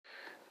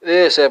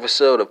This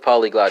episode of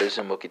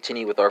Polyglottism will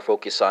continue with our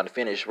focus on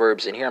Finnish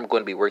verbs, and here I'm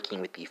going to be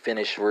working with the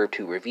Finnish verb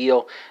to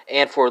reveal.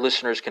 And for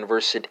listeners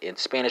conversant in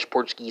Spanish,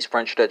 Portuguese,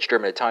 French, Dutch,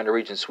 German, Italian,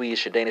 Norwegian,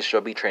 Swedish, and Danish,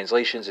 there'll be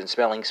translations and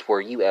spellings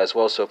for you as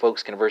well, so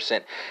folks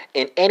conversant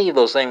in any of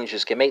those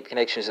languages can make the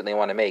connections that they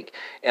want to make.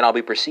 And I'll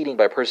be proceeding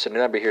by person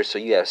and number here, so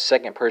you have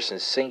second person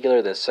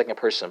singular, then second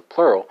person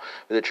plural,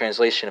 with the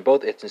translation in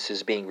both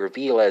instances being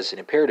reveal as an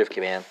imperative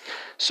command.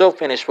 So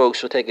Finnish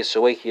folks will take us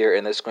away here,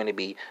 and that's going to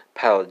be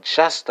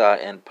paljastaa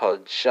and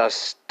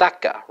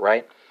paljastaka,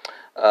 right?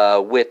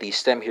 With the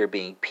stem here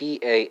being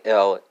P-A-L-J-A-S-T,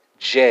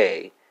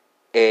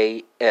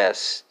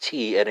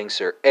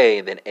 endings are A,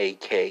 and then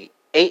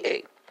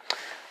A-K-A-A.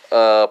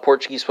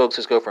 Portuguese folks,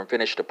 let's go from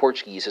Finnish to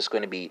Portuguese. It's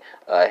going to be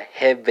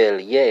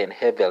revelje and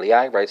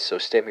revelhai, right? So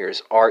stem here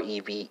is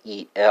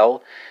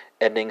R-E-V-E-L,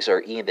 endings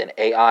are E and then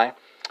A-I.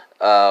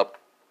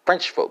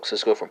 French folks,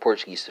 let's go from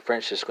Portuguese to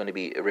French. It's going to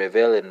be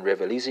revel and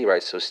revelize,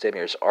 right? So stem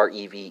here is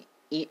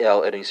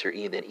R-E-V-E-L, endings are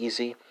E and then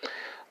easy.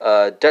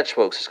 Dutch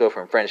folks, let's go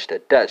from French to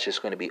Dutch. It's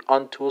going to be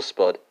onthul,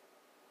 spelled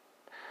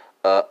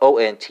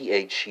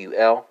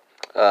O-N-T-H-U-L.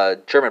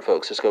 German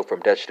folks, let's go from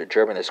Dutch to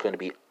German. It's going to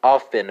be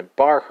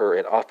Offenbarher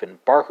and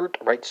Offenbarhert,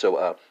 right?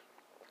 So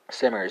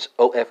stemmer is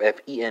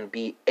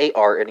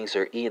O-F-F-E-N-B-A-R, endings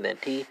are E and then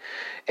T.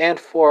 And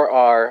for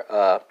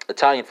our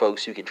Italian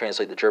folks, you can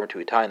translate the German to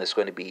Italian. That's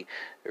going to be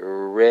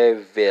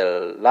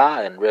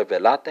revela and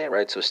revelate,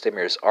 right? So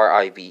stemmer is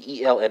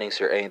R-I-V-E-L,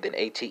 endings are A and then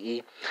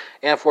A-T-E.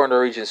 And for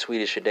Norwegian,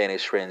 Swedish, and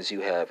Danish friends,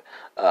 you have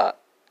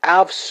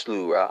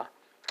avslura,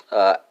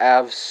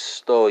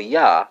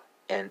 avstoja,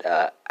 and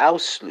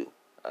avslu,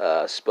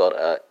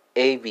 spelled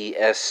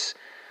A-V-S-L-O-R.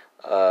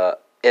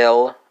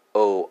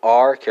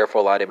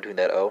 Careful line in between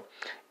that O.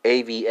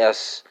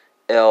 A-V-S-L-O-J,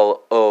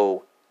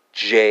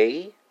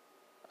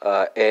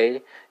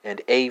 A,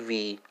 and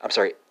A-F-S-L-O-R.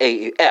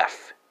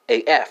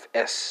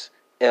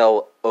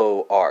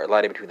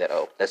 Line in between that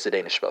O. That's the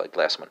Danish spelling,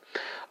 last one.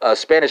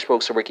 Spanish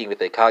folks are working with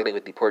the cognate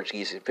with the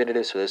Portuguese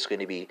infinitive, so this is going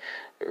to be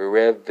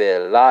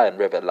revela and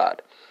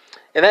revelad.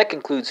 And that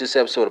concludes this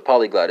episode of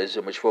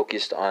Polyglottism, which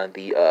focused on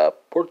the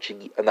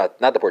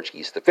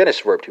the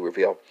Finnish verb to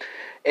reveal.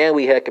 And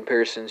we had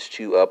comparisons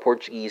to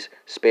Portuguese,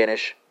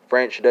 Spanish,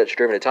 French, Dutch,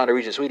 German, Italian,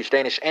 Norwegian, Swedish,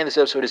 Danish, and this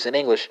episode is in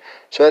English.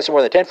 So that's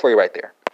more than 10 for you right there.